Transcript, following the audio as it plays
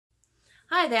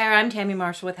Hi there, I'm Tammy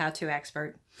Marshall with How To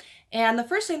Expert. And the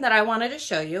first thing that I wanted to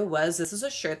show you was this is a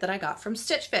shirt that I got from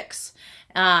Stitch Fix.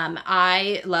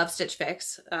 I love Stitch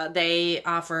Fix. They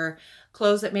offer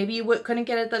clothes that maybe you couldn't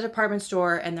get at the department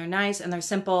store, and they're nice and they're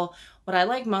simple. What I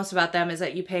like most about them is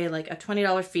that you pay like a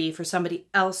 $20 fee for somebody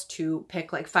else to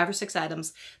pick like 5 or 6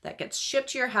 items that gets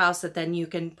shipped to your house that then you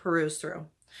can peruse through.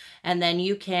 And then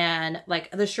you can, like,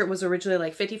 this shirt was originally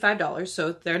like $55,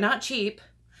 so they're not cheap.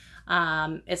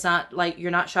 It's not like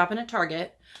you're not shopping at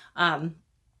Target,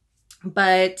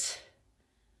 but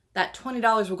that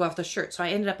 $20 will go off the shirt. So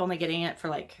I ended up only getting it for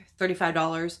like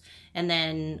 $35, and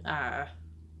then I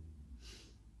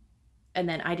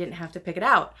didn't have to pick it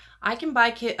out. I can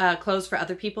buy clothes for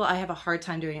other people. I have a hard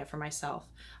time doing it for myself.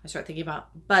 I start thinking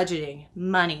about budgeting,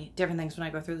 money, different things when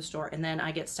I go through the store, and then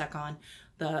I get stuck on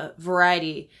the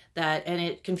variety and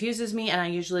it confuses me, and I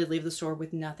usually leave the store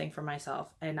with nothing for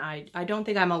myself. And I don't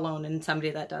think I'm alone in somebody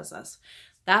that does this.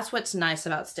 That's what's nice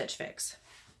about Stitch Fix.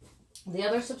 The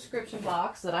other subscription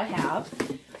box that I have,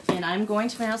 and I'm going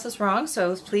to pronounce this wrong,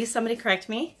 so please somebody correct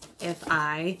me if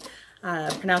I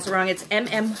pronounce it wrong. It's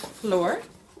MM Fleur.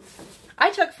 I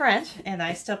took French, and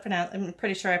I'm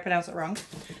pretty sure I pronounced it wrong.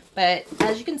 But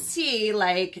as you can see,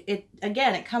 like,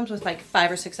 it comes with like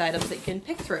 5 or 6 items that you can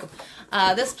pick through.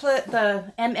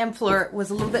 The MM Fleur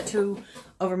was a little bit too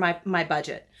over my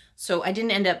budget, so I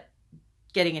didn't end up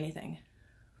getting anything.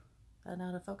 Is that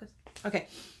out of focus? Okay.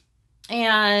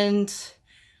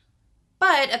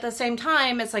 But at the same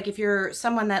time, it's like if you're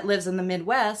someone that lives in the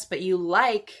Midwest, but you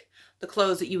like the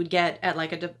clothes that you would get at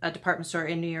like a department store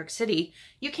in New York City,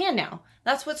 you can now.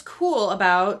 That's what's cool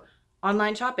about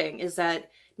online shopping, is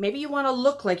that maybe you want to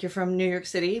look like you're from New York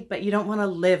City, but you don't want to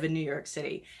live in New York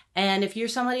City. And if you're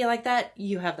somebody like that,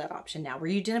 you have that option now where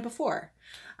you didn't before.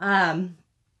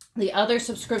 The other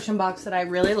subscription box that I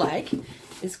really like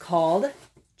is called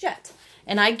Jet.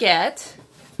 And I get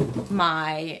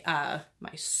my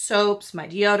my soaps, my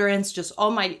deodorants, just all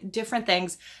my different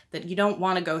things that you don't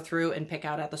want to go through and pick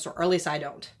out at the store, or at least I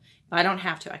don't. If I don't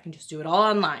have to, I can just do it all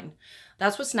online.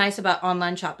 That's what's nice about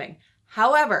online shopping.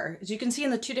 However, as you can see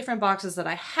in the 2 different boxes that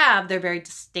I have, they're very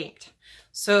distinct.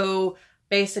 So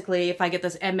basically, if I get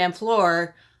this MM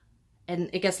Fleur and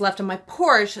it gets left on my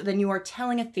porch, then you are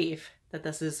telling a thief that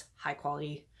this is high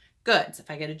quality goods.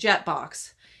 If I get a Jet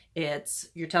box,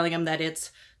 you're telling them that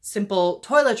it's simple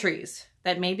toiletries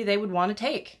that maybe they would want to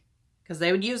take because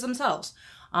they would use themselves.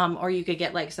 Or you could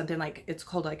get like something like, it's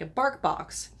called like a Bark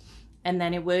box. And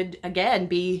then it would, again,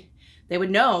 they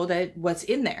would know that what's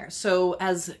in there. So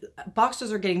as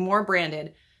boxes are getting more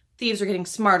branded, thieves are getting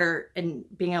smarter and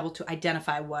being able to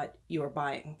identify what you are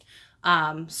buying.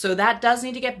 So that does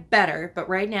need to get better. But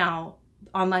right now,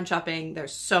 online shopping,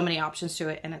 there's so many options to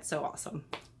it, and it's so awesome.